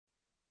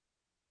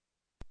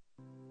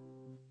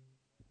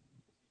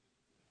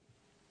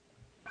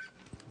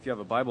If you have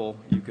a Bible,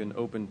 you can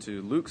open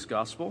to Luke's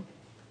Gospel.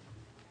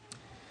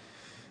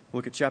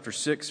 Look at chapter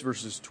 6,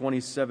 verses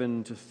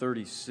 27 to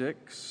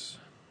 36.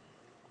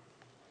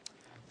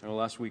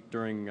 Last week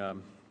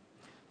during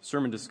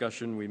sermon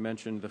discussion, we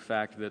mentioned the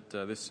fact that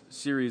this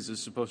series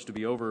is supposed to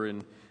be over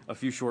in a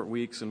few short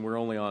weeks, and we're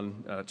only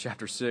on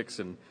chapter 6,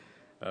 and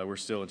we're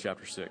still in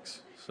chapter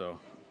 6. So,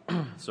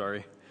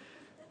 sorry.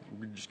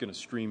 We're just going to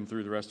stream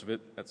through the rest of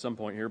it at some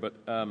point here, but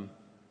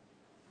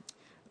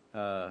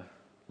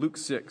Luke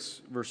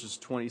 6, verses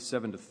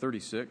 27 to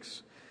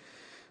 36.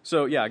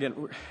 So,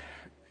 again,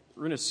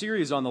 we're in a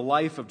series on the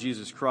life of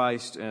Jesus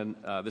Christ, and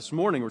this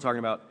morning we're talking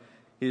about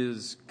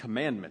his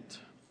commandment,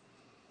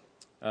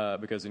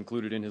 because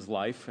included in his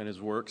life and his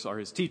works are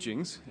his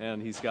teachings,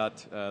 and he's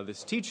got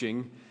this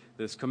teaching,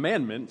 this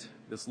commandment,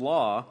 this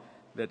law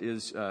that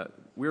is,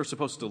 we are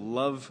supposed to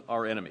love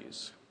our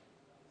enemies.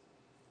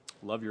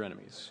 Love your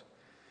enemies.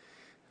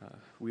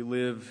 We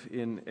live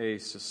in a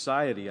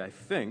society, I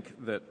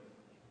think, that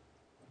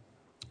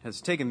has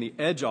taken the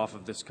edge off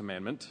of this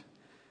commandment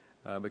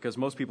because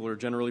most people are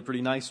generally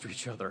pretty nice to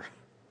each other,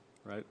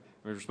 right?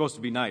 We're supposed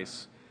to be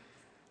nice.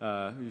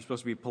 You're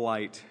supposed to be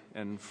polite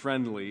and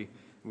friendly.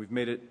 We've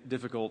made it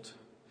difficult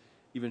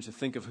even to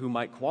think of who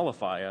might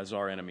qualify as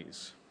our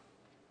enemies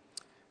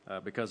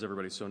because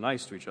everybody's so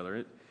nice to each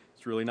other.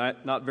 It's really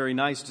not very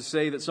nice to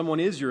say that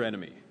someone is your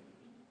enemy,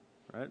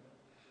 right?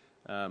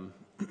 But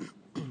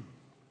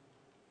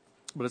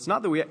it's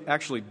not that we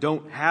actually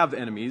don't have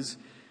enemies.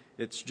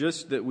 It's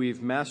just that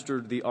we've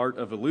mastered the art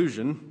of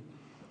illusion,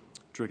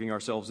 tricking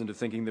ourselves into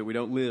thinking that we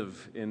don't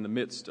live in the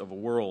midst of a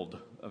world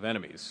of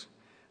enemies.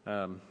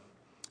 And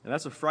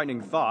that's a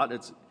frightening thought.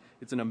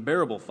 It's an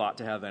unbearable thought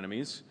to have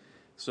enemies.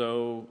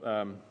 So,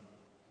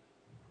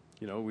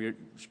 we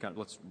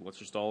let's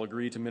just all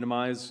agree to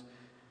minimize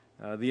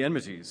the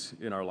enmities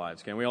in our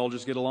lives. Can we all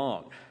just get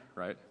along,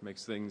 right?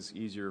 Makes things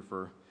easier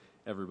for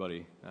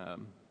everybody.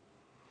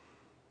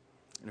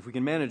 And if we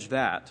can manage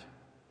that,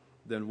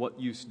 then what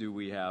use do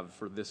we have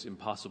for this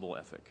impossible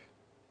ethic?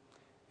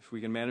 If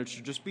we can manage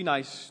to just be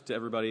nice to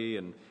everybody,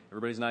 and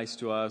everybody's nice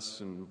to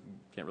us, and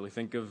can't really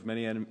think of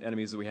many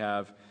enemies that we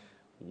have,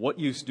 what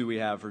use do we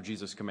have for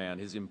Jesus' command,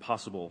 his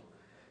impossible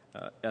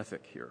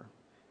ethic here?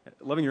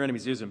 Loving your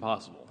enemies is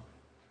impossible.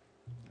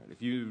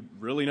 If you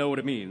really know what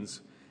it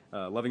means,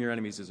 loving your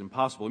enemies is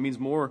impossible. It means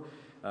more.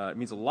 It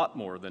means a lot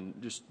more than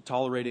just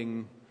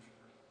tolerating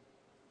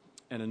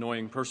an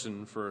annoying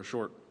person for a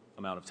short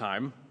amount of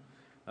time,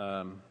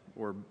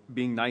 or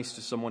being nice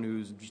to someone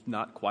who's just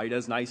not quite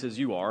as nice as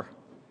you are,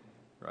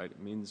 right? It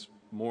means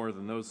more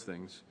than those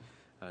things.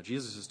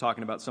 Jesus is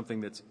talking about something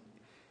that's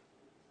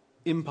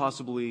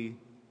impossibly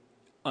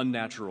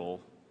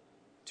unnatural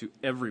to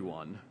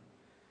everyone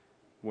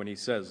when he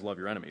says, love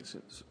your enemies.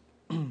 It's,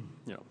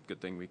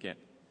 good thing we can't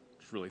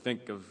just really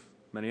think of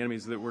many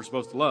enemies that we're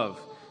supposed to love,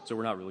 so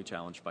we're not really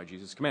challenged by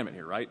Jesus' commandment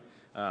here, right?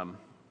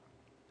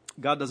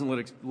 God doesn't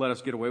let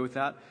us get away with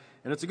that.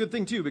 And it's a good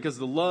thing, too, because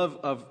the love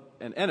of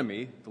an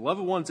enemy, the love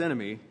of one's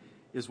enemy,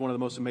 is one of the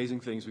most amazing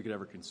things we could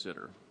ever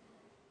consider.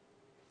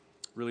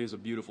 It really is a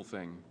beautiful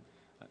thing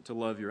to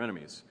love your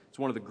enemies. It's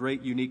one of the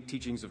great, unique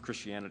teachings of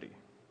Christianity.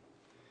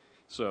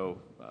 So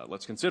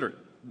let's consider it.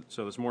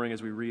 So this morning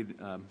as we read,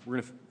 we're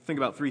going to think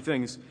about three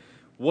things.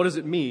 What does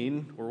it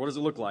mean, or what does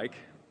it look like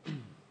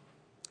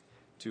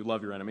to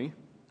love your enemy?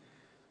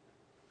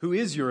 Who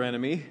is your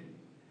enemy?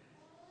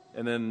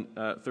 And then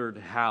third,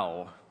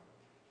 how?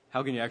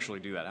 How can you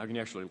actually do that? How can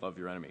you actually love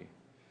your enemy?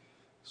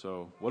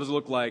 So what does it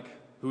look like?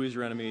 Who is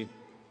your enemy?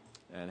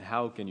 And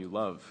how can you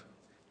love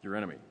your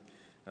enemy?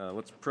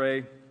 Let's pray,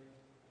 and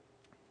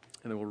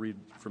then we'll read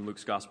from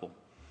Luke's Gospel.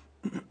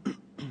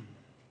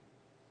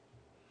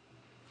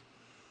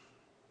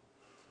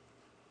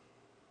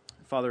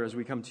 Father, as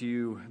we come to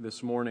you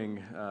this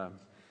morning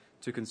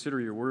to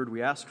consider your word,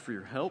 we ask for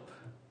your help.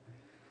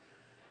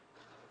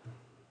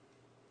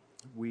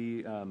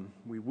 We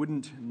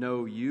wouldn't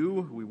know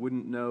you. We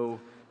wouldn't know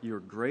your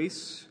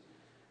grace.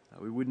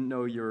 We wouldn't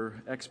know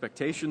your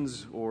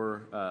expectations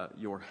or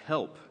your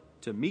help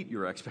to meet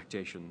your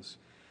expectations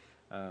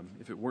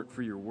if it weren't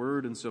for your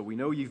word. And so we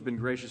know you've been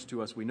gracious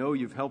to us. We know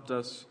you've helped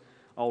us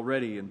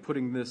already in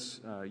putting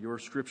your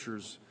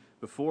scriptures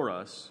before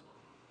us.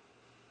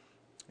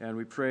 And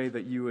we pray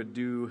that you would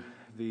do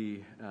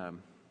the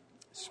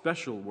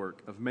special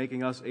work of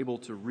making us able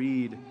to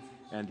read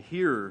and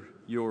hear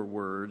your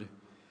word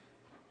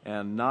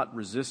and not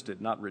resist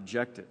it, not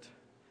reject it,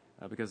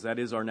 because that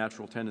is our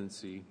natural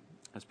tendency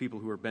as people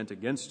who are bent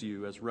against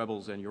you, as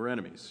rebels and your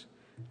enemies.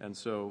 And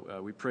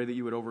so we pray that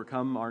you would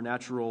overcome our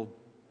natural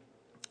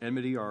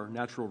enmity, our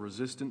natural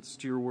resistance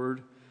to your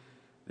word,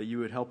 that you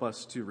would help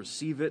us to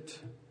receive it,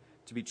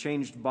 to be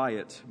changed by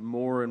it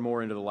more and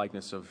more into the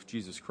likeness of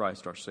Jesus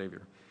Christ, our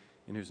Savior,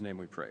 in whose name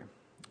we pray.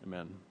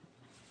 Amen.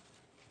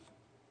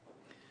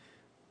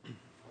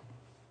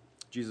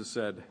 Jesus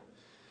said,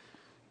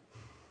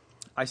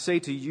 I say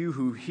to you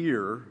who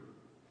hear,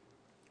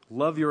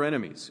 love your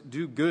enemies,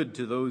 do good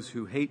to those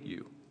who hate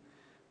you,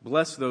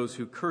 bless those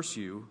who curse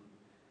you,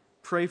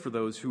 pray for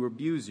those who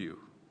abuse you.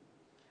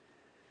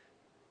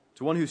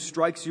 To one who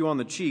strikes you on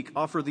the cheek,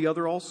 offer the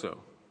other also.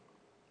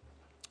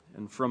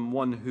 And from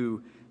one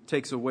who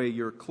takes away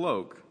your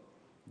cloak,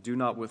 do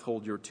not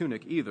withhold your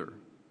tunic either.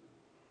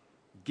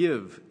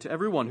 Give to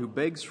everyone who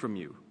begs from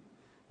you,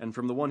 and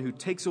from the one who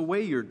takes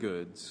away your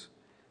goods,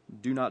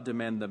 do not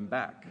demand them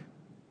back.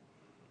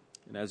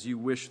 And as you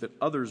wish that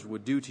others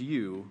would do to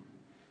you,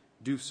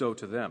 do so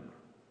to them.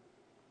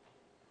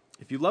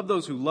 If you love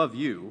those who love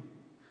you,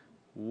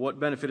 what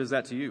benefit is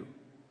that to you?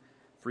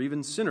 For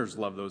even sinners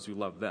love those who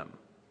love them.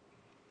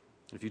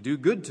 If you do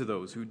good to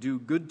those who do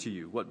good to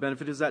you, what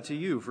benefit is that to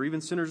you? For even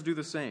sinners do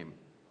the same.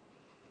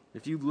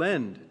 If you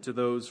lend to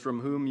those from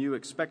whom you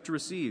expect to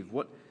receive,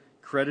 what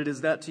credit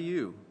is that to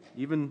you?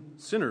 Even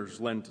sinners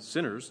lend to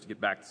sinners to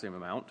get back the same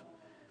amount.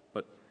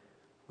 But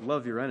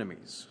love your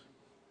enemies,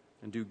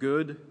 and do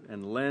good,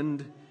 and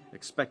lend,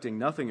 expecting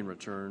nothing in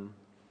return.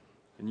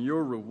 And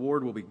your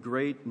reward will be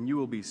great, and you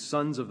will be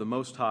sons of the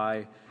Most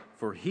High,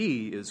 for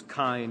He is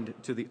kind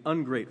to the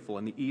ungrateful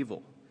and the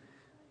evil.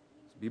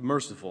 Be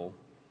merciful,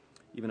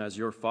 even as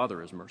your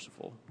Father is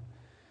merciful.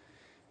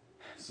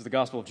 This is the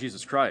gospel of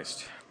Jesus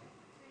Christ.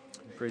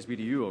 Praise be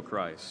to you, O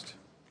Christ.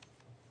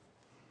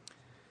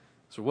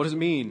 So what does it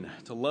mean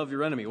to love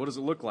your enemy? What does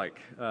it look like?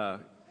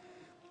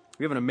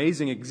 We have an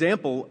amazing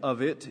example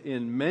of it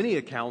in many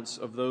accounts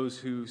of those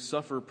who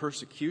suffer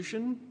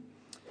persecution,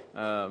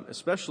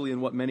 especially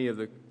in what many of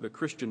the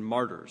Christian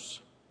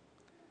martyrs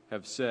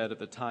have said at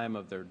the time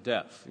of their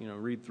death. You know,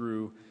 read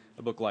through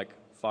a book like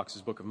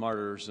Fox's Book of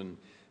Martyrs and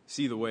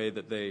see the way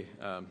that they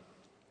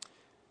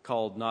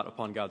called not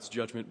upon God's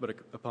judgment, but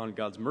upon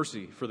God's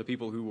mercy for the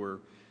people who were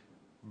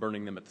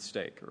burning them at the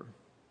stake or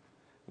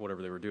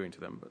whatever they were doing to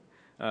them. But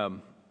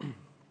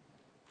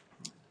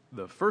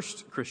the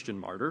first Christian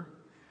martyr,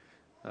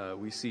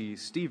 we see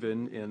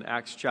Stephen in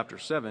Acts chapter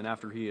 7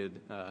 after he had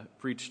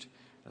preached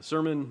a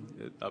sermon.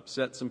 It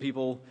upset some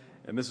people,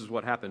 and this is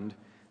what happened.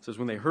 It says,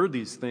 when they heard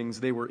these things,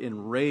 they were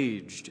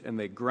enraged, and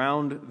they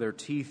ground their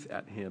teeth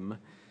at him.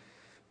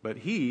 But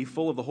he,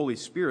 full of the Holy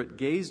Spirit,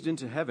 gazed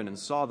into heaven and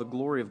saw the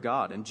glory of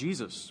God, and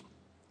Jesus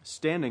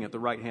standing at the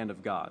right hand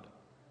of God.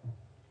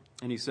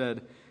 And he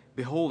said,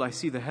 behold, I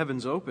see the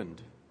heavens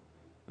opened,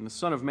 and the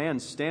Son of Man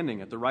standing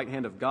at the right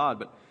hand of God.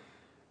 But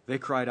they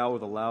cried out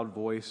with a loud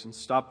voice and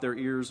stopped their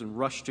ears and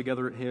rushed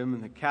together at him,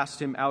 and they cast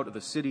him out of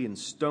the city and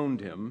stoned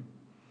him.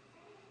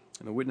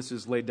 And the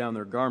witnesses laid down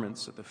their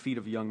garments at the feet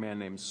of a young man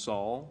named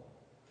Saul.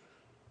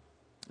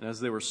 And as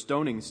they were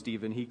stoning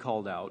Stephen, he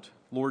called out,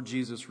 Lord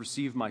Jesus,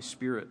 receive my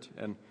spirit.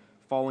 And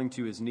falling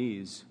to his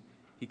knees,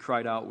 he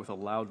cried out with a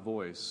loud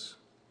voice,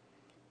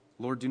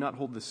 Lord, do not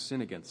hold this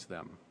sin against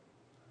them.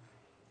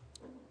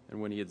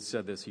 And when he had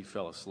said this, he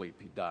fell asleep.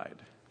 He died.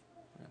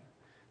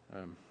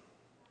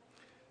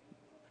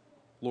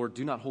 Lord,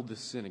 do not hold this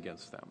sin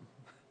against them.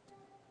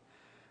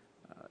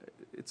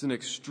 It's an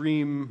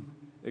extreme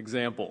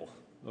example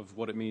of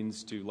what it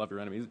means to love your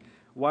enemies.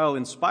 While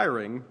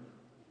inspiring,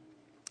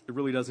 it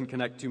really doesn't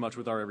connect too much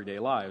with our everyday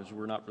lives.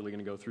 We're not really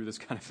going to go through this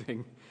kind of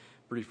thing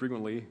pretty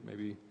frequently,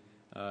 maybe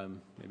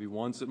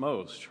once at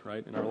most,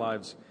 right? In our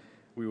lives,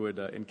 we would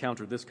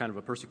encounter this kind of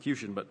a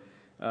persecution. But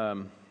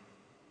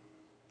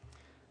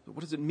what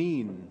does it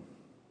mean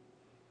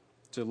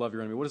to love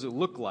your enemy? What does it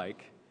look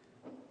like?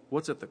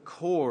 What's at the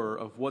core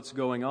of what's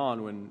going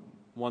on when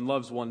one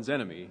loves one's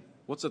enemy?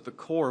 What's at the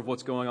core of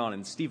what's going on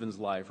in Stephen's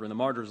life or in the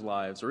martyrs'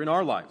 lives or in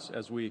our lives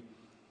as we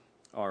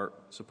are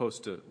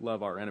supposed to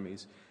love our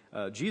enemies?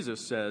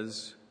 Jesus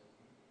says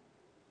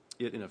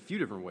it in a few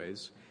different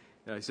ways.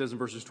 He says in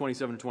verses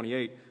 27 and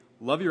 28,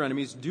 love your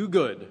enemies, do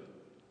good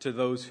to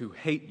those who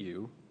hate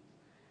you,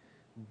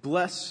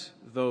 bless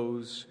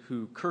those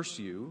who curse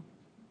you,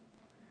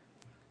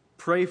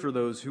 pray for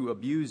those who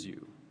abuse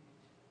you.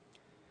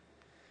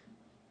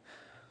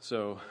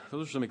 So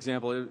those are some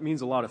examples. It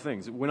means a lot of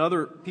things. When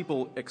other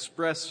people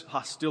express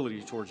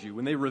hostility towards you,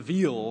 when they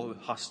reveal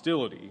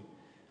hostility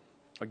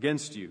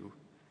against you,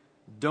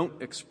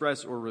 don't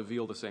express or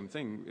reveal the same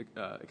thing.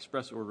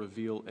 Express or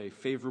reveal a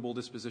favorable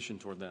disposition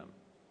toward them.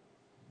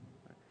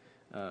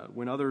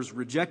 When others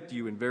reject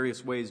you in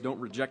various ways,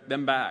 don't reject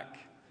them back.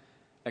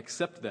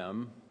 Accept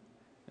them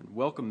and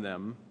welcome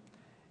them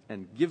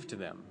and give to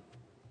them.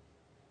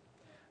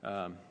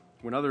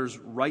 When others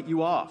write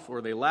you off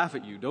or they laugh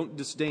at you, don't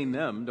disdain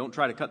them. Don't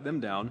try to cut them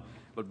down,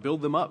 but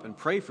build them up and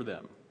pray for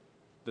them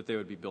that they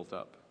would be built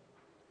up.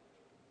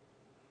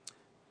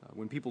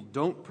 When people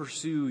don't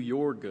pursue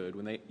your good,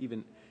 when they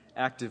even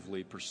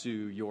actively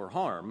pursue your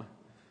harm,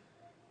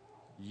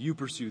 you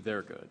pursue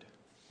their good.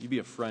 You be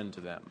a friend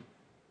to them.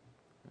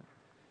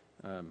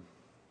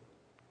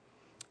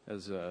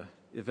 As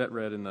Yvette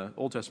read in the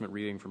Old Testament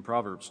reading from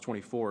Proverbs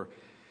 24,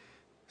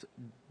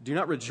 do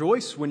not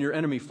rejoice when your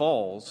enemy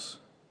falls,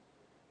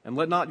 and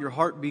let not your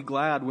heart be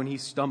glad when he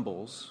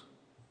stumbles.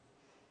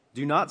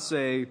 Do not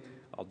say,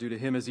 I'll do to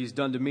him as he's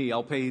done to me.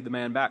 I'll pay the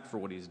man back for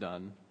what he's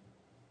done.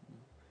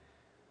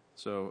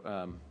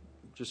 So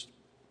just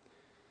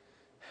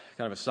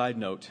kind of a side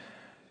note,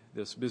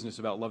 this business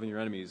about loving your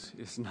enemies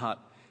is not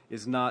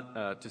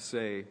to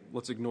say,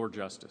 let's ignore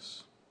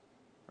justice.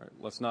 Right?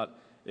 Let's not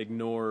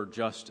ignore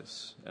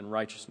justice and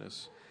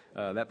righteousness.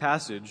 That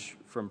passage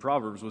from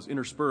Proverbs was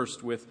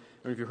interspersed with,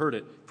 I don't know if you heard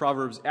it,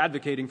 Proverbs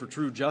advocating for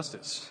true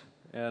justice.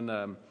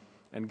 And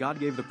God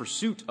gave the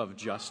pursuit of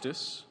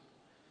justice,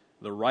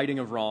 the righting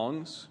of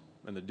wrongs,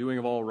 and the doing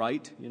of all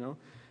right,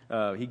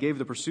 He gave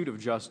the pursuit of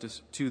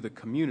justice to the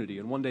community.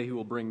 And one day He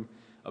will bring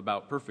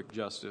about perfect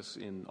justice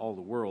in all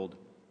the world.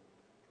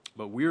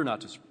 But we're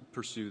not to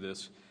pursue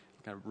this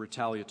kind of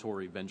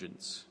retaliatory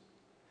vengeance,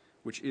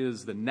 which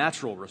is the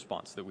natural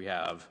response that we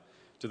have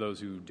to those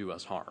who do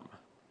us harm.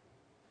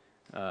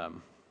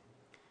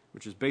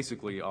 Which is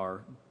basically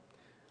our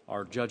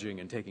judging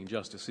and taking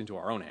justice into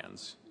our own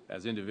hands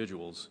as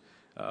individuals,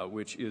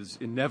 which is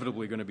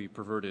inevitably going to be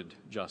perverted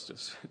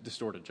justice,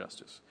 distorted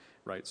justice,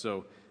 right?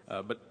 So,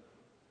 but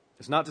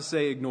it's not to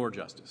say ignore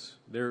justice.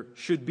 There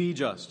should be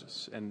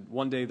justice, and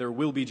one day there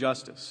will be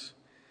justice.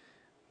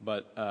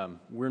 But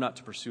we're not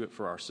to pursue it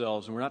for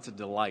ourselves, and we're not to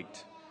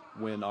delight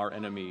when our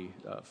enemy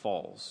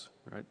falls,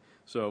 right?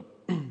 So,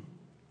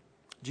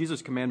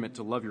 Jesus' commandment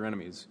to love your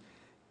enemies,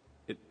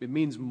 it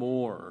means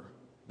more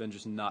than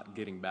just not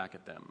getting back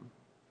at them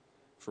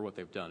for what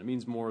they've done. It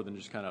means more than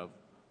just kind of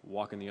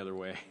walking the other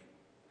way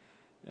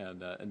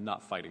and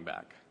not fighting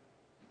back.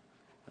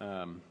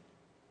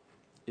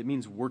 It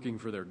means working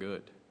for their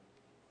good.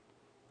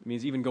 It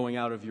means even going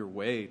out of your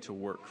way to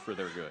work for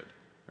their good,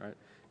 right?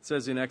 It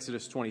says in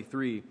Exodus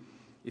 23,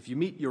 if you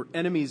meet your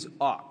enemy's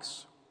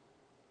ox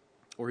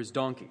or his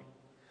donkey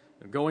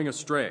going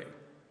astray,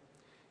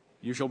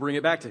 you shall bring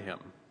it back to him.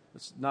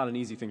 It's not an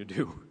easy thing to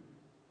do,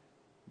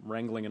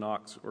 wrangling an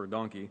ox or a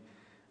donkey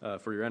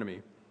for your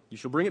enemy. You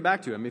shall bring it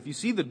back to him. If you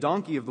see the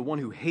donkey of the one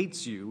who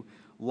hates you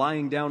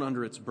lying down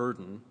under its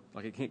burden,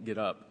 like it can't get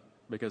up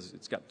because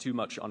it's got too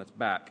much on its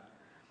back,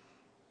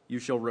 you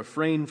shall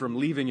refrain from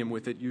leaving him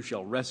with it. You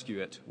shall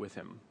rescue it with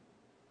him.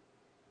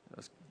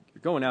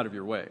 You're going out of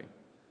your way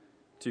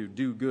to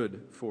do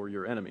good for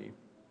your enemy.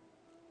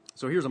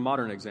 So here's a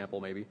modern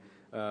example maybe.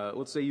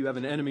 Let's say you have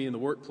an enemy in the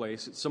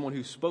workplace. It's someone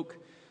who spoke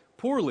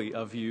poorly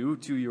of you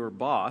to your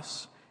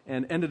boss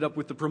and ended up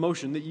with the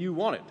promotion that you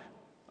wanted.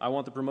 I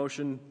want the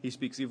promotion. He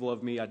speaks evil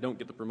of me. I don't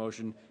get the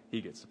promotion.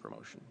 He gets the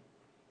promotion.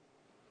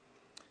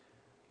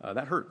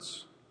 That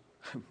hurts.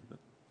 That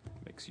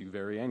makes you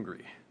very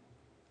angry.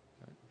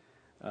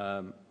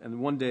 And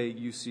one day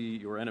you see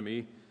your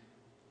enemy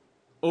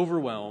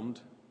overwhelmed,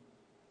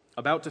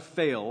 about to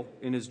fail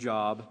in his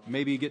job,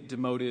 maybe get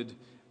demoted,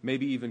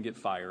 maybe even get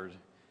fired.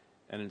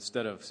 And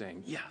instead of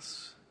saying,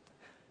 yes,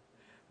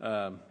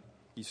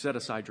 you set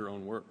aside your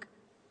own work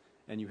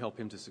and you help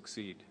him to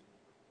succeed.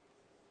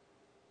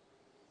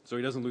 So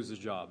he doesn't lose his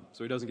job,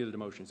 so he doesn't get a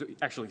demotion, so he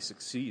actually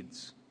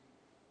succeeds.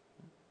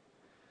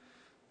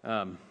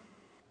 That's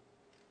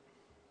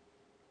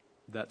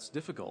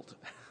difficult.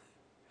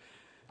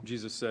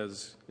 Jesus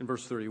says in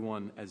verse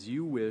 31, as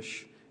you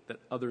wish that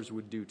others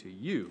would do to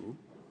you,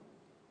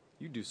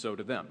 you do so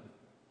to them.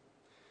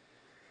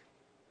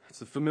 It's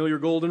the familiar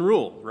golden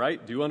rule,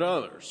 right? Do unto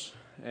others.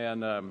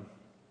 And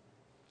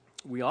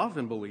we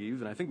often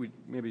believe, and I think we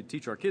maybe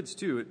teach our kids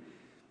too,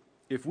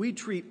 if we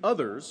treat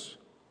others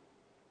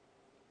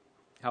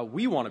how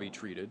we want to be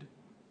treated,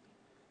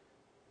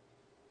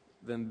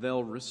 then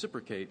they'll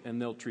reciprocate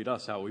and they'll treat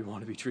us how we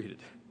want to be treated,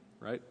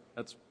 right?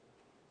 That's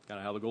kind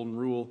of how the golden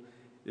rule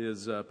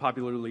is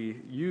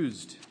popularly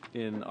used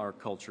in our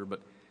culture,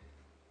 but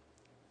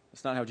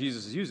it's not how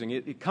Jesus is using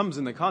it. It comes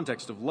in the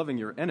context of loving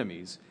your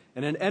enemies,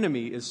 and an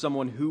enemy is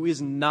someone who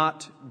is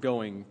not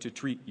going to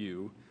treat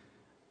you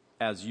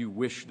as you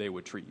wish they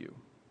would treat you.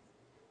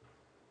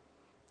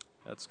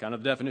 That's kind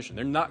of the definition.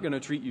 They're not going to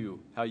treat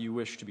you how you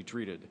wish to be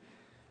treated,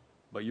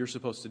 but you're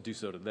supposed to do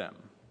so to them.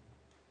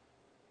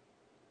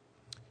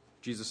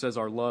 Jesus says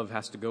our love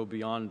has to go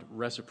beyond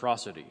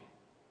reciprocity.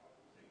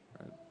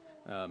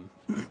 Right?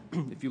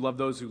 If you love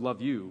those who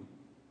love you,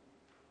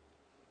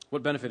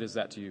 what benefit is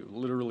that to you?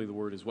 Literally, the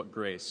word is what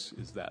grace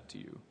is that to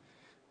you?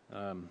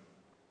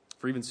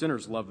 For even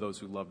sinners love those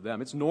who love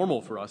them. It's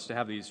normal for us to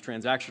have these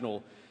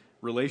transactional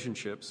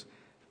relationships.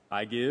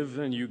 I give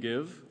and you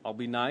give. I'll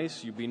be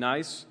nice, you be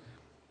nice.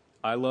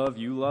 I love,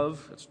 you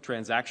love. It's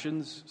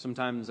transactions.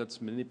 Sometimes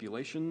that's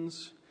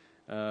manipulations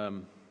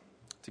to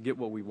get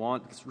what we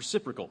want. It's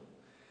reciprocal.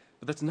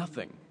 But that's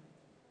nothing.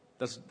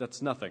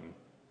 That's nothing.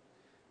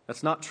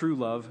 That's not true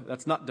love.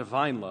 That's not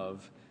divine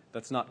love.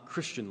 That's not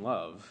Christian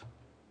love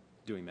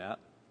doing that.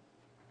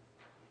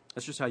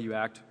 That's just how you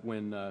act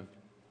when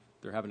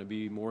there happen to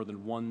be more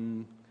than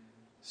one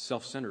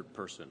self-centered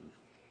person.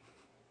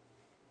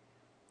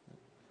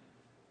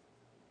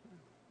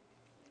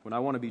 When I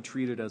want to be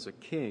treated as a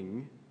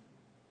king,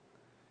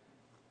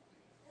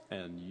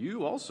 and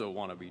you also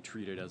want to be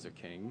treated as a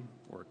king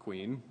or a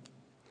queen,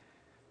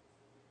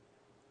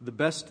 the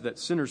best that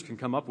sinners can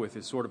come up with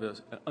is sort of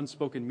an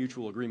unspoken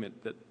mutual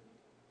agreement that,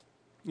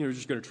 you're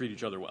just going to treat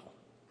each other well.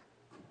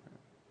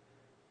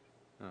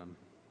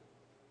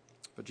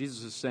 But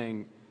Jesus is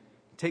saying,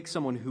 take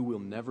someone who will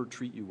never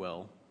treat you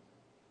well,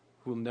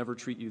 who will never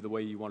treat you the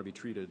way you want to be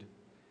treated,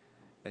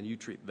 and you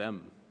treat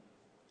them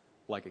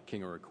like a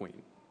king or a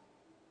queen.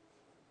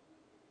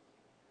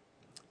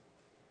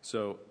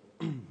 So,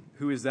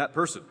 who is that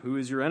person? Who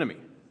is your enemy?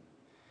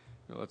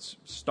 Well, let's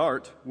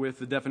start with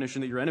the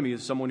definition that your enemy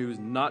is someone who is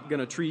not going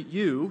to treat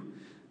you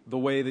the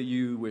way that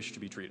you wish to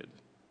be treated.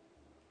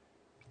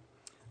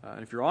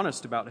 And if you're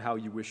honest about how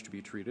you wish to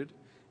be treated,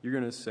 you're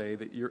going to say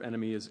that your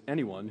enemy is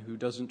anyone who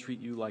doesn't treat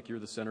you like you're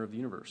the center of the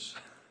universe,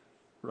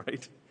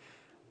 right?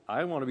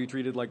 I want to be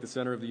treated like the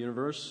center of the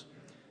universe,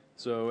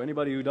 so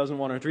anybody who doesn't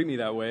want to treat me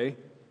that way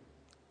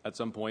at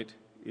some point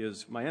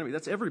is my enemy.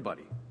 That's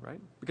everybody, right?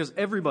 Because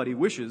everybody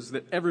wishes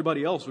that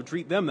everybody else would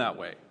treat them that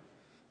way.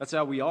 That's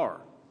how we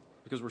are,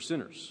 because we're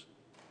sinners.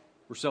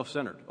 We're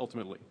self-centered,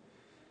 ultimately.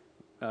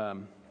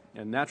 And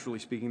naturally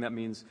speaking, that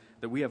means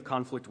that we have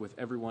conflict with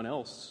everyone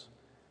else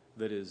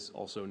that is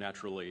also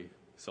naturally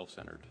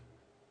self-centered.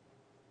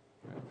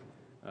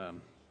 Right?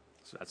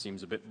 So that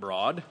seems a bit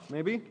broad,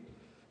 maybe.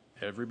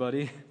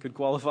 Everybody could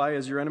qualify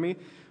as your enemy.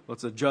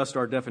 Let's adjust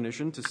our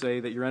definition to say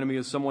that your enemy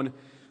is someone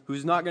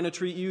who's not going to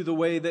treat you the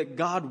way that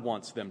God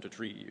wants them to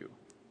treat you.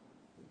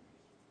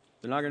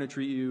 They're not going to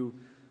treat you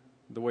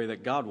the way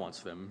that God wants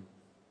them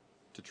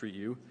to treat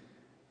you.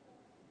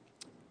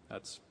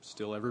 That's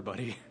still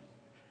everybody.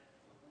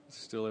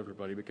 Still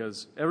everybody,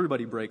 because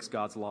everybody breaks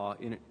God's law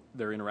in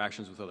their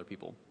interactions with other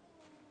people.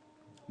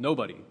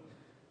 Nobody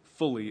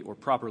fully or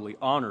properly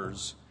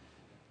honors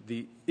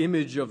the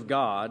image of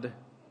God,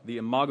 the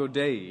imago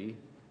Dei,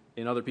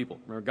 in other people.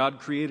 Remember, God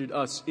created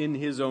us in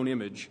his own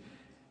image,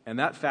 and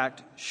that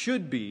fact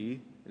should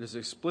be, it is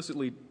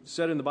explicitly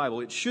said in the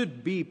Bible, it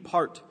should be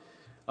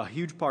a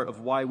huge part of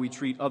why we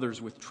treat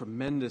others with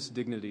tremendous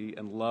dignity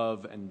and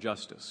love and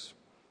justice.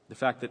 The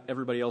fact that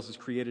everybody else is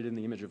created in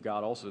the image of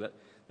God also, that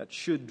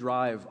should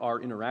drive our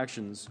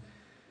interactions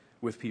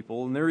with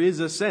people. And there is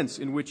a sense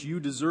in which you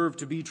deserve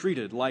to be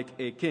treated like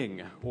a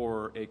king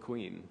or a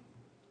queen,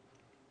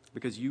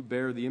 because you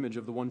bear the image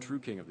of the one true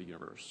king of the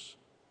universe.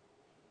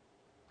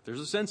 There's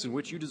a sense in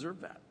which you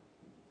deserve that.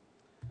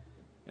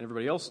 And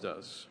everybody else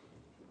does.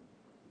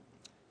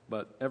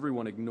 But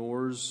everyone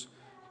ignores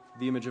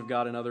the image of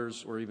God in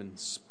others, or even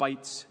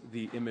spites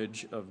the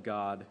image of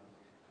God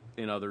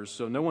in others.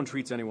 So no one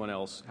treats anyone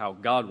else how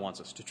God wants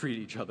us to treat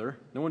each other.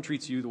 No one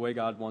treats you the way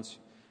God wants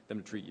them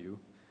to treat you.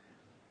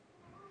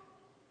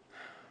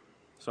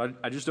 So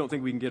I just don't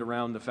think we can get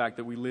around the fact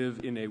that we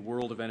live in a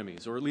world of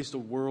enemies, or at least a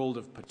world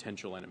of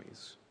potential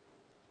enemies.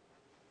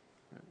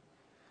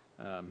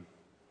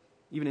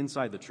 Even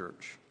inside the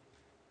church.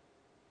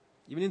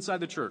 Even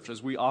inside the church,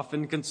 as we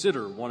often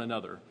consider one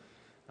another,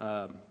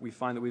 we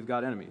find that we've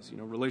got enemies. You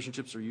know,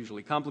 relationships are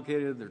usually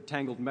complicated. They're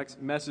tangled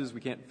messes. We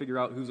can't figure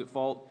out who's at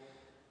fault,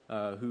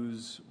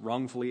 who's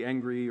wrongfully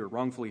angry or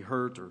wrongfully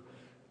hurt, or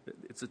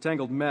it's a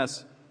tangled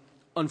mess.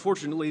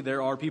 Unfortunately,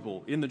 there are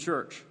people in the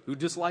church who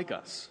dislike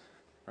us,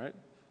 right?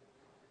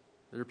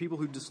 There are people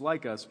who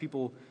dislike us,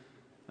 people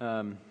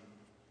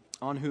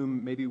on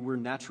whom maybe we're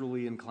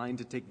naturally inclined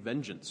to take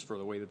vengeance for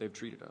the way that they've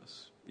treated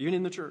us, even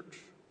in the church.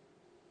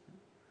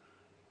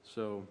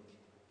 So,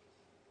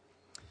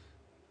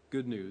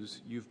 good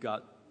news, you've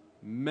got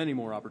many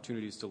more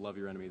opportunities to love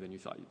your enemy than you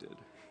thought you did.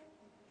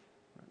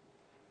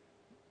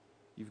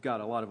 You've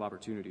got a lot of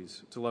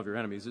opportunities to love your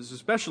enemies. It's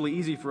especially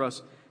easy for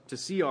us to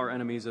see our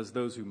enemies as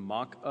those who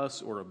mock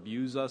us or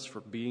abuse us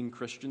for being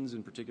Christians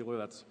in particular.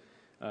 That's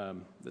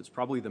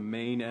probably the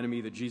main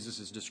enemy that Jesus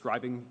is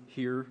describing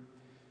here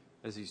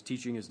as he's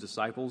teaching his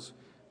disciples.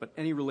 But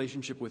any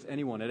relationship with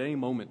anyone at any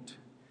moment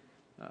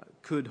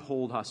could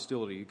hold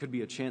hostility. It could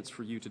be a chance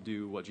for you to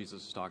do what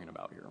Jesus is talking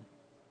about here.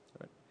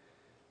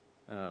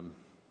 Right?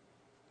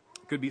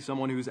 It could be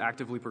someone who's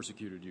actively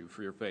persecuted you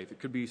for your faith. It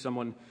could be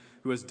someone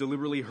who has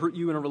deliberately hurt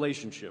you in a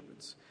relationship.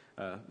 It's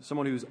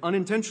someone who's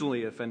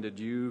unintentionally offended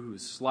you,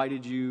 who's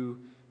slighted you,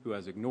 who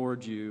has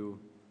ignored you.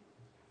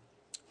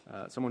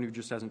 Someone who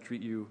just hasn't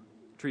treated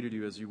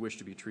you as you wish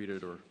to be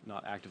treated, or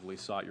not actively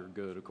sought your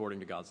good according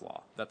to God's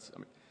law.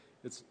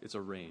 It's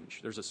a range.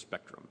 There's a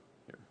spectrum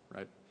here,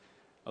 right?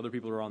 Other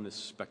people are on this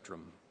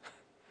spectrum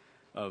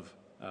of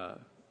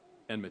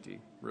enmity,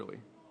 really.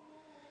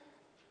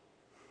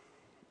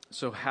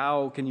 So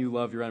how can you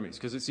love your enemies?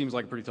 Because it seems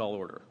like a pretty tall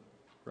order,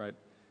 right?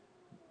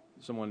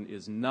 Someone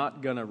is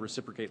not going to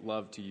reciprocate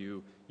love to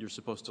you. You're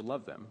supposed to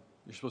love them.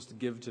 You're supposed to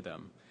give to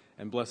them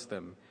and bless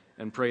them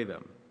and pray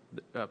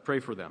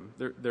for them.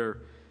 They're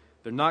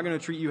not going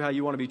to treat you how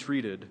you want to be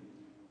treated,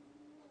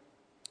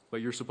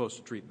 but you're supposed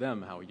to treat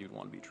them how you'd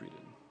want to be treated.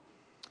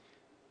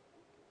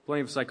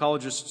 Plenty of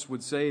psychologists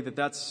would say that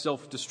that's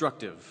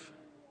self-destructive.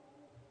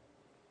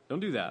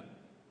 Don't do that.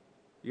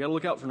 You got to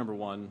look out for number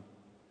one.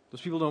 Those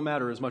people don't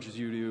matter as much as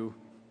you do.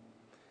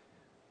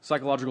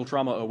 Psychological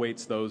trauma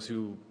awaits those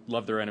who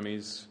love their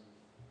enemies.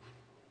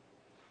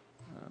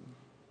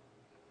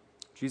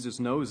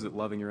 Jesus knows that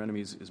loving your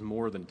enemies is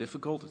more than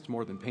difficult, it's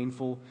more than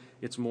painful,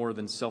 it's more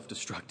than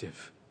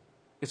self-destructive.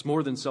 It's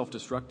more than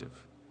self-destructive.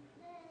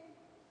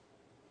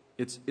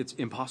 It's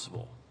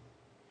impossible.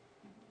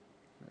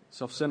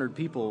 Self-centered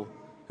people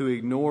who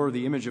ignore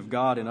the image of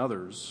God in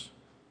others,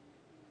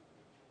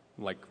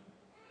 like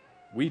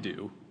we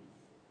do,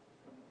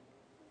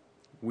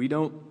 we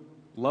don't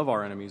love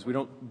our enemies, we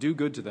don't do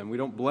good to them, we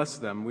don't bless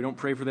them, we don't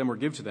pray for them or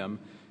give to them,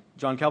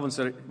 John Calvin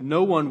said,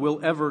 no one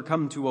will ever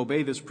come to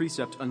obey this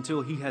precept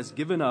until he has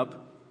given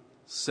up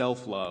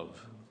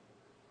self-love.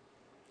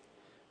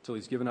 Until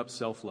he's given up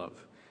self-love.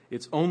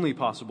 It's only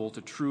possible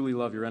to truly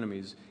love your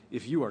enemies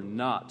if you are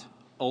not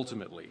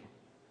ultimately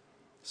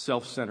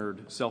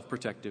self-centered,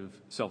 self-protective,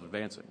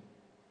 self-advancing.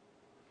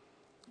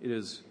 It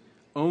is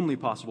only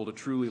possible to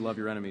truly love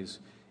your enemies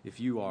if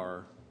you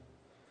are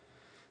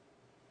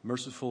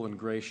merciful and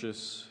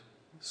gracious,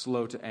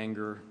 slow to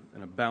anger,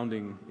 and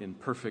abounding in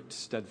perfect,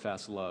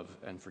 steadfast love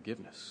and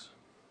forgiveness.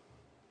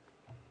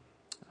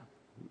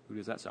 Who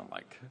does that sound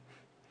like?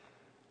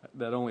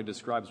 That only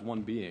describes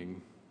one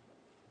being,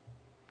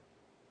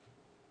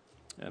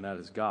 and that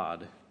is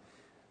God.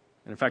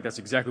 And in fact, that's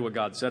exactly what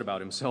God said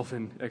about himself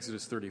in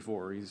Exodus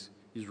 34.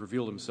 He's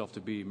revealed himself to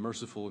be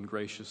merciful and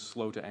gracious,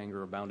 slow to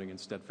anger, abounding in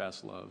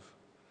steadfast love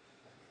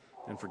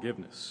and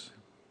forgiveness.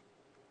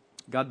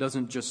 God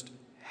doesn't just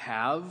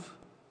have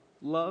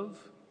love.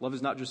 Love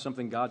is not just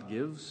something God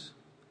gives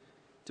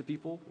to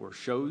people or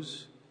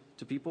shows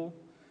to people.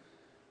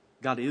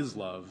 God is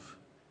love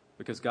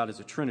because God is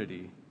a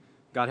Trinity.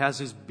 God has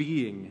his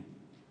being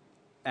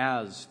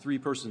as three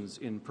persons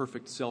in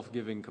perfect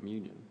self-giving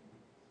communion.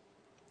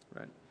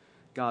 Right?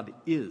 God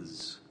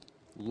is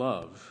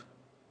love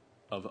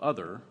of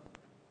other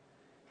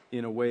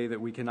in a way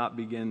that we cannot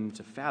begin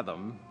to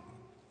fathom.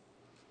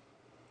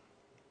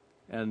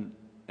 And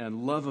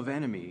love of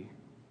enemy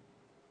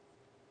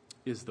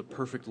is the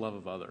perfect love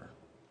of other.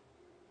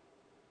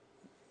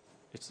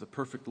 It's the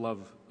perfect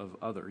love of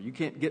other. You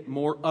can't get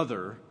more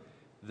other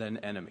than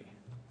enemy.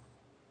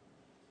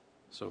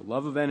 So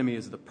love of enemy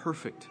is the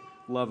perfect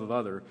love of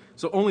other.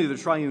 So only the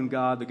triune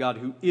God, the God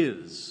who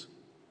is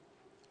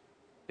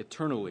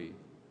eternally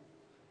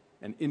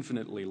and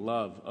infinitely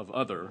love of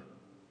other,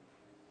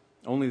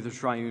 only the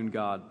triune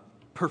God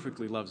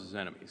perfectly loves his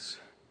enemies.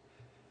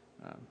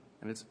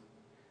 And it's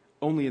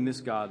only in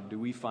this God do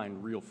we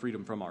find real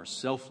freedom from our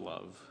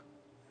self-love,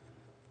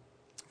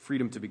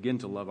 freedom to begin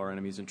to love our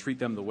enemies and treat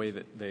them the way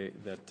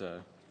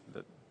that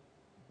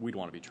we'd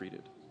want to be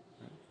treated.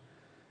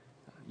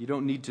 You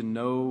don't need to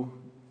know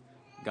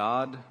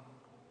God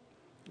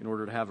in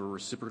order to have a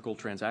reciprocal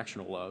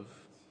transactional love.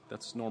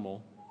 That's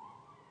normal.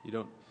 You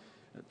don't,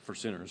 for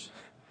sinners.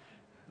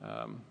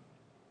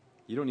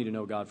 You don't need to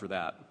know God for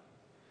that.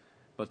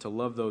 But to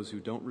love those who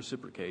don't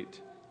reciprocate,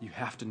 you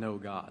have to know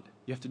God.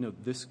 You have to know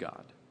this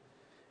God.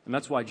 And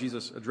that's why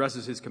Jesus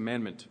addresses his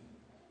commandment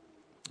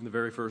in the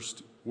very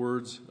first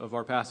words of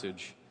our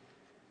passage,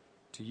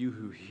 to you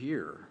who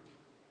hear.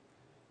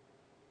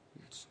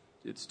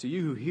 It's to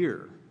you who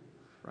hear,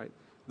 right?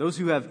 Those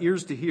who have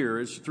ears to hear,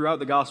 is throughout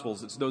the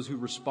Gospels, it's those who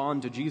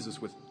respond to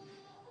Jesus with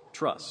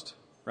trust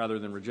rather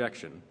than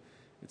rejection.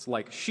 It's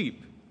like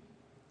sheep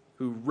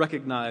who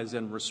recognize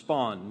and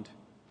respond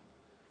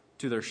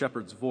to their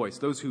shepherd's voice.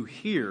 Those who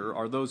hear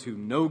are those who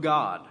know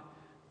God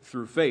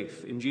through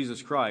faith in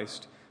Jesus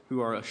Christ, who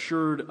are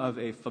assured of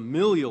a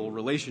familial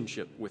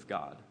relationship with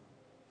God.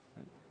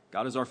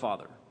 God is our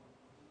Father.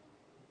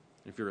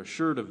 If you're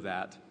assured of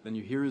that, then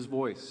you hear his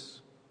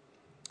voice.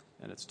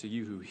 And it's to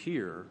you who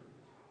hear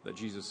that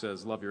Jesus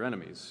says, love your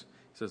enemies.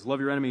 He says, love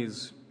your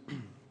enemies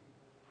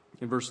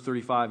in verse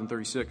 35 and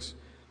 36.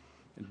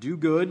 And do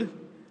good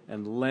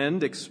and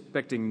lend,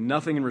 expecting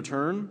nothing in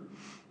return.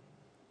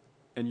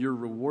 And your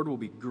reward will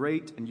be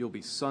great, and you'll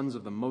be sons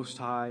of the Most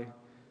High.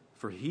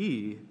 For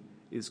he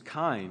is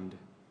kind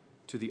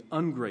to the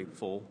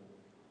ungrateful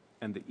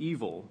and the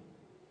evil.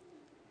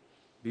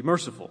 Be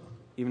merciful,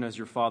 even as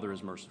your Father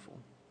is merciful.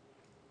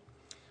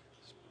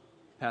 This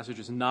passage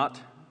is not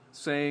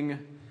saying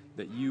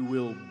that you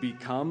will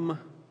become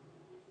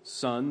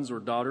sons or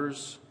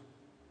daughters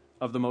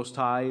of the Most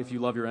High if you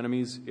love your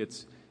enemies.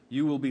 It's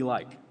you will be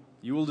like.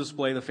 You will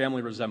display the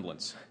family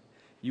resemblance.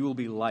 You will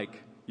be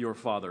like your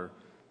Father,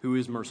 who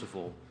is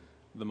merciful,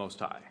 the Most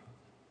High,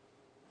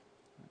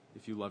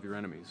 if you love your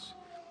enemies.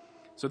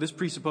 So this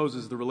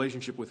presupposes the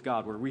relationship with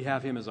God where we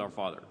have him as our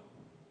Father.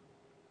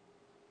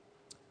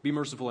 Be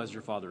merciful as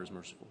your Father is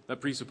merciful. That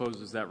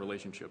presupposes that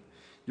relationship.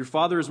 Your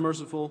Father is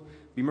merciful.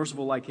 Be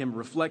merciful like him.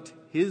 Reflect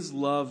his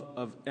love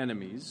of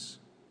enemies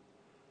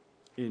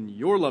in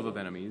your love of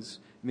enemies.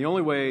 And the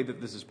only way that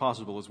this is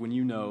possible is when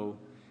you know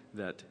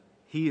that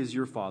he is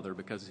your Father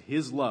because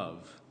his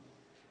love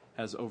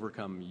has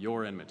overcome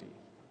your enmity.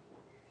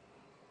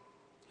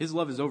 His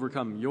love has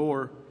overcome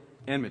your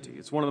enmity.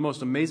 It's one of the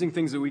most amazing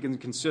things that we can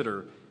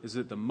consider is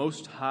that the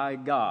Most High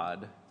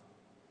God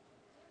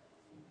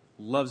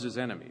loves his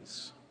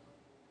enemies.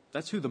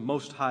 That's who the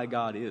Most High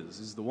God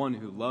is the one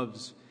who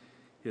loves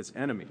his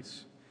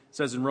enemies. It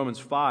says in Romans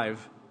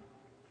 5,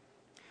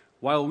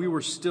 while we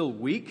were still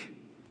weak,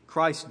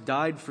 Christ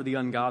died for the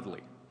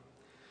ungodly.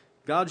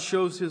 God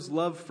shows his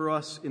love for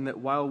us in that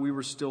while we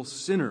were still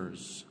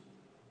sinners,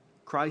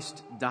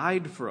 Christ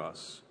died for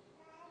us.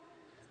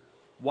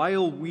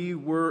 While we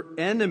were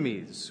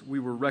enemies, we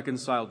were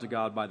reconciled to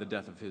God by the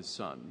death of his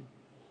Son.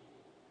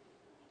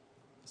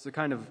 It's the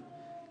kind of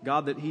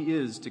God that he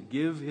is, to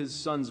give his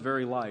Son's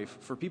very life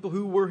for people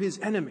who were his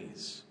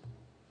enemies.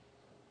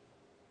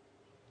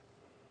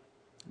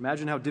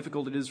 Imagine how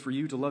difficult it is for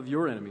you to love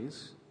your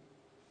enemies,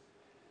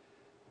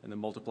 and then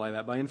multiply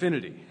that by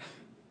infinity.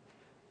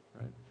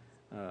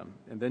 Right?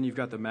 And then you've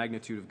got the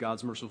magnitude of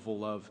God's merciful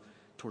love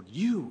toward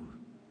you.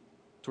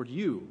 Toward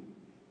you.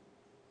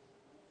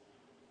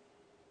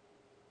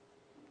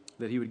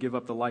 That he would give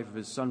up the life of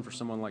his Son for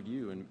someone like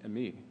you and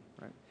me.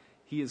 Right?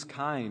 He is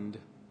kind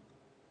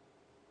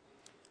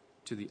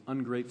to the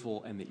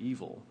ungrateful and the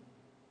evil.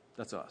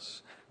 That's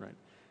us. Right?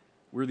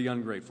 We're the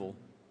ungrateful.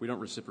 We don't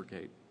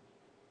reciprocate.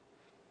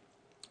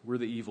 We're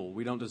the evil.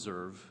 We don't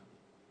deserve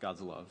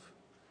God's love.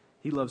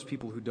 He loves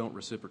people who don't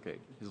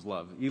reciprocate his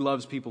love. He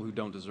loves people who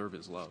don't deserve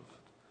his love.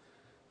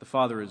 The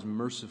Father is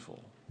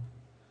merciful,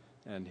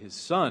 and his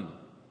Son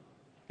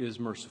is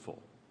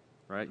merciful.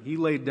 Right? He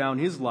laid down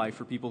his life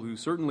for people who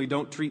certainly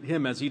don't treat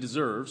him as he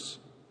deserves,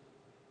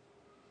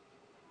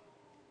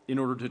 in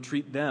order to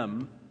treat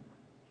them,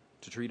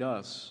 to treat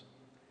us,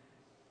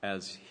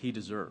 as he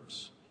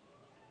deserves.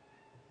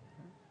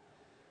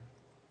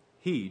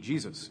 He,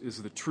 Jesus,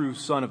 is the true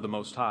Son of the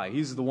Most High.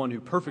 He's the one who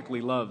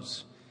perfectly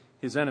loves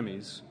his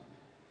enemies.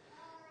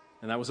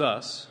 And that was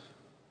us.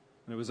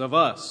 And it was of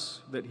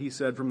us that he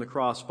said from the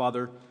cross,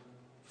 Father,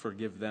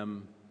 forgive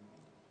them,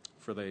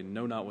 for they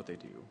know not what they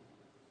do.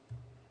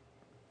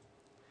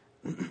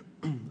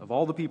 Of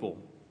all the people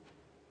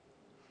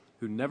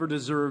who never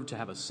deserved to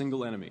have a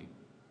single enemy,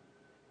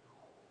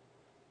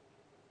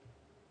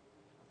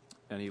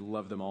 and he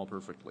loved them all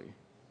perfectly.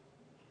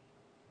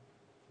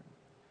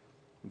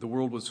 The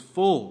world was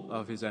full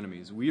of his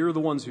enemies. We are the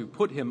ones who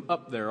put him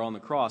up there on the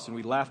cross, and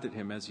we laughed at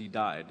him as he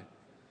died.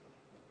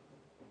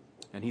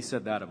 And he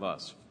said that of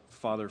us.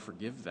 Father,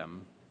 forgive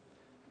them.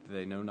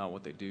 They know not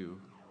what they do.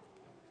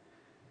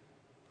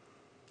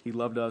 He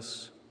loved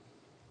us.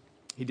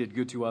 He did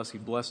good to us. He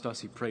blessed us.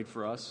 He prayed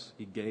for us.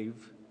 He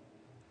gave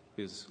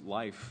his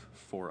life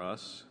for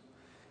us.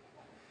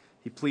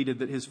 He pleaded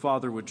that his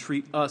Father would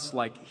treat us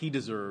like he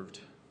deserved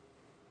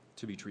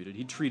to be treated.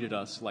 He treated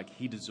us like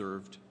he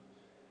deserved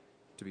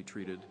to be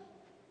treated.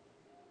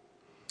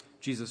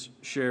 Jesus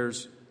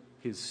shares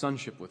his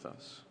sonship with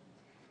us.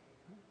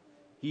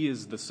 He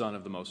is the Son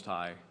of the Most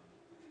High,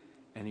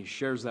 and he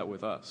shares that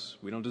with us.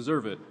 We don't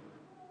deserve it,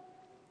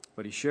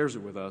 but he shares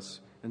it with us.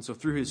 And so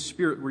through his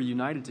Spirit, we're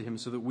united to him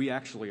so that we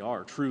actually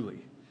are truly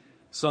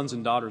sons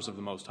and daughters of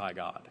the Most High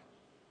God,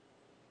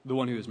 the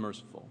one who is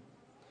merciful.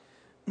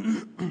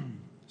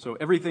 So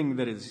everything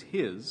that is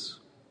his,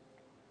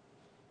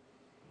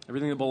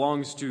 everything that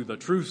belongs to the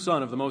true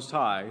Son of the Most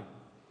High,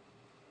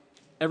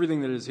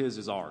 everything that is his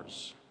is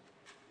ours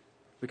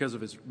because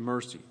of his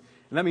mercy.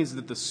 And that means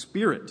that the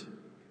Spirit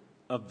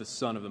of the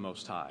Son of the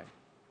Most High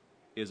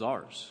is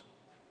ours.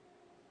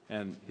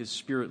 And his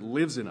Spirit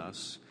lives in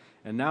us.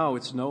 And now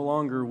it's no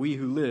longer we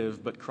who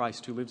live, but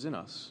Christ who lives in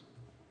us.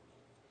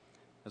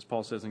 As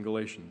Paul says in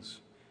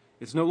Galatians,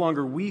 it's no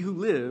longer we who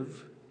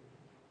live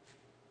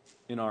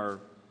in our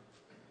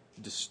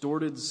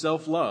distorted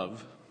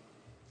self-love.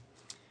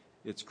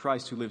 It's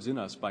Christ who lives in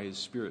us by his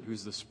Spirit,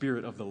 who's the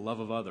Spirit of the love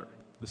of other,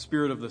 the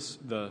Spirit of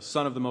the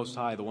Son of the Most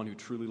High, the one who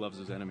truly loves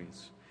his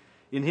enemies.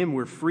 In him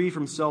we're free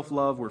from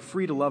self-love. We're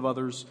free to love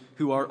others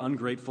who are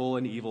ungrateful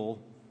and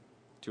evil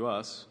to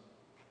us.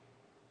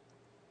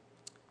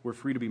 We're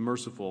free to be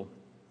merciful,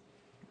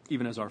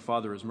 even as our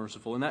Father is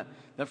merciful. And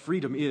that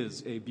freedom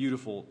is a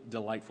beautiful,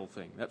 delightful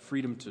thing. That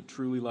freedom to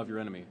truly love your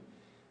enemy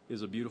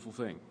is a beautiful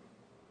thing.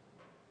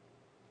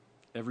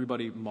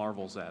 Everybody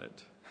marvels at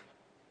it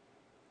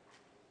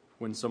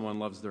when someone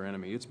loves their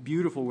enemy. It's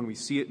beautiful when we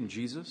see it in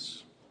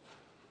Jesus.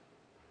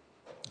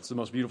 It's the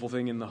most beautiful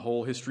thing in the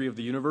whole history of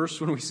the universe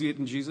when we see it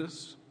in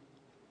Jesus.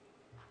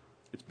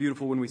 It's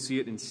beautiful when we see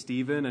it in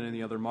Stephen and in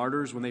the other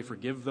martyrs, when they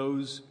forgive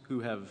those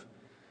who have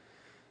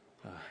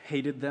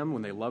hated them,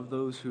 when they love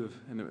those who have,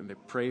 and they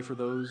pray for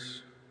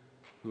those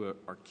who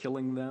are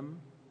killing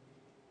them.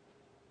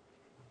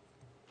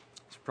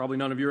 So probably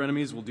none of your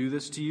enemies will do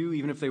this to you,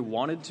 even if they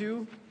wanted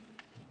to.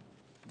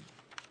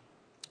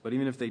 But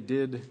even if they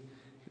did,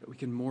 we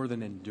can more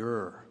than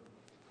endure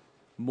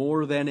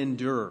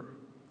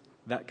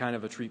that kind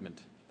of a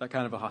treatment, that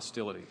kind of a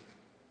hostility.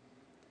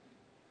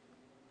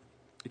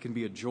 It can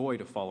be a joy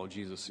to follow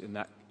Jesus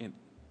in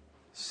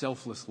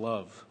selfless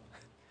love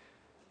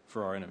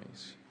for our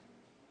enemies.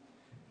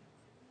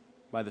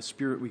 By the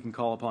Spirit, we can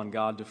call upon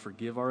God to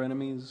forgive our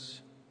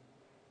enemies.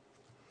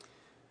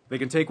 They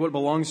can take what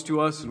belongs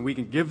to us and we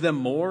can give them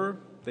more.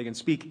 They can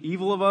speak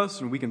evil of us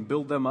and we can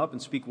build them up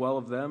and speak well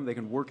of them. They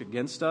can work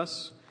against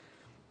us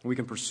and we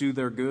can pursue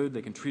their good.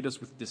 They can treat us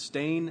with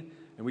disdain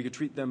and we can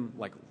treat them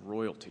like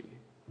royalty.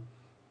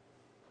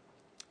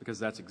 Because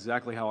that's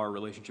exactly how our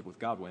relationship with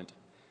God went.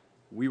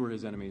 We were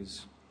his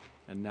enemies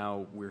and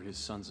now we're his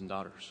sons and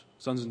daughters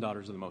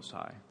of the Most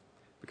High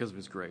because of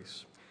his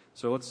grace.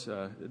 So let's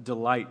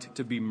delight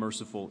to be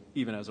merciful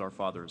even as our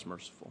Father is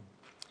merciful.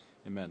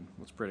 Amen.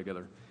 Let's pray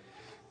together.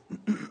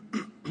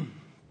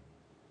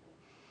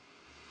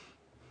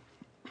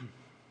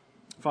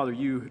 Father,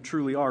 you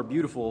truly are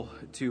beautiful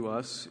to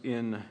us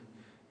in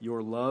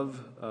your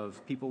love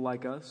of people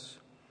like us.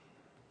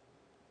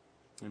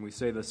 And we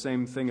say the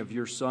same thing of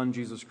your Son,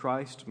 Jesus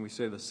Christ, and we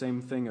say the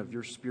same thing of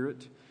your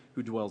Spirit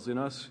who dwells in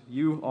us.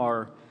 You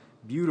are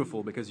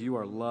beautiful because you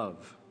are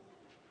love.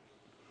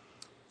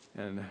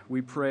 And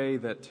we pray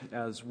that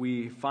as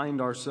we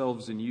find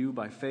ourselves in you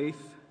by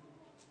faith,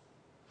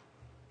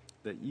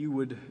 that you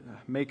would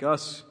make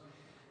us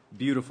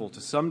beautiful to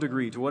some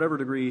degree, to whatever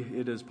degree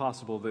it is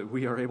possible that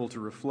we are able to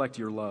reflect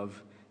your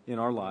love in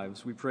our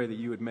lives. We pray that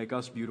you would make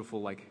us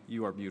beautiful like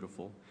you are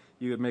beautiful.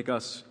 You would make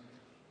us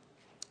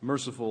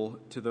merciful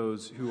to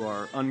those who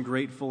are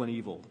ungrateful and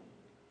evil,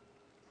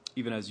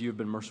 even as you have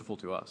been merciful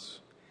to us.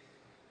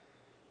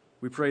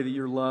 We pray that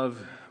your love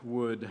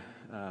would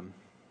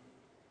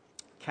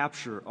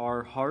capture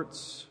our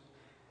hearts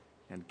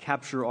and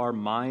capture our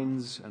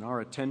minds and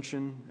our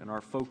attention and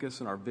our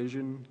focus and our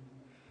vision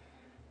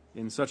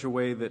in such a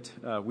way that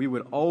we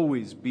would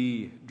always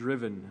be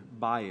driven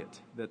by it,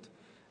 that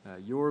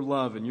your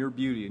love and your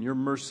beauty and your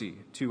mercy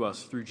to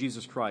us through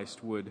Jesus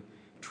Christ would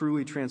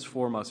truly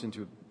transform us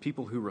into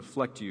people who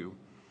reflect you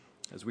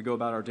as we go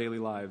about our daily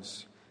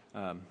lives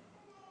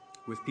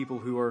with people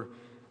who are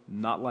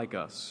not like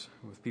us,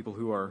 with people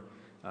who are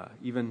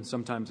even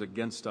sometimes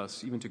against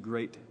us, even to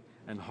great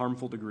and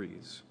harmful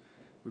degrees.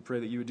 We pray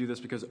that you would do this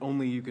because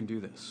only you can do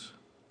this.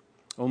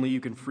 Only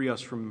you can free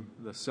us from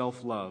the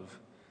self-love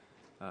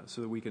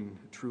so that we can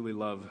truly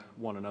love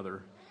one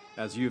another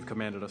as you have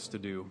commanded us to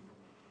do.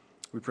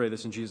 We pray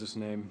this in Jesus'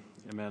 name.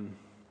 Amen.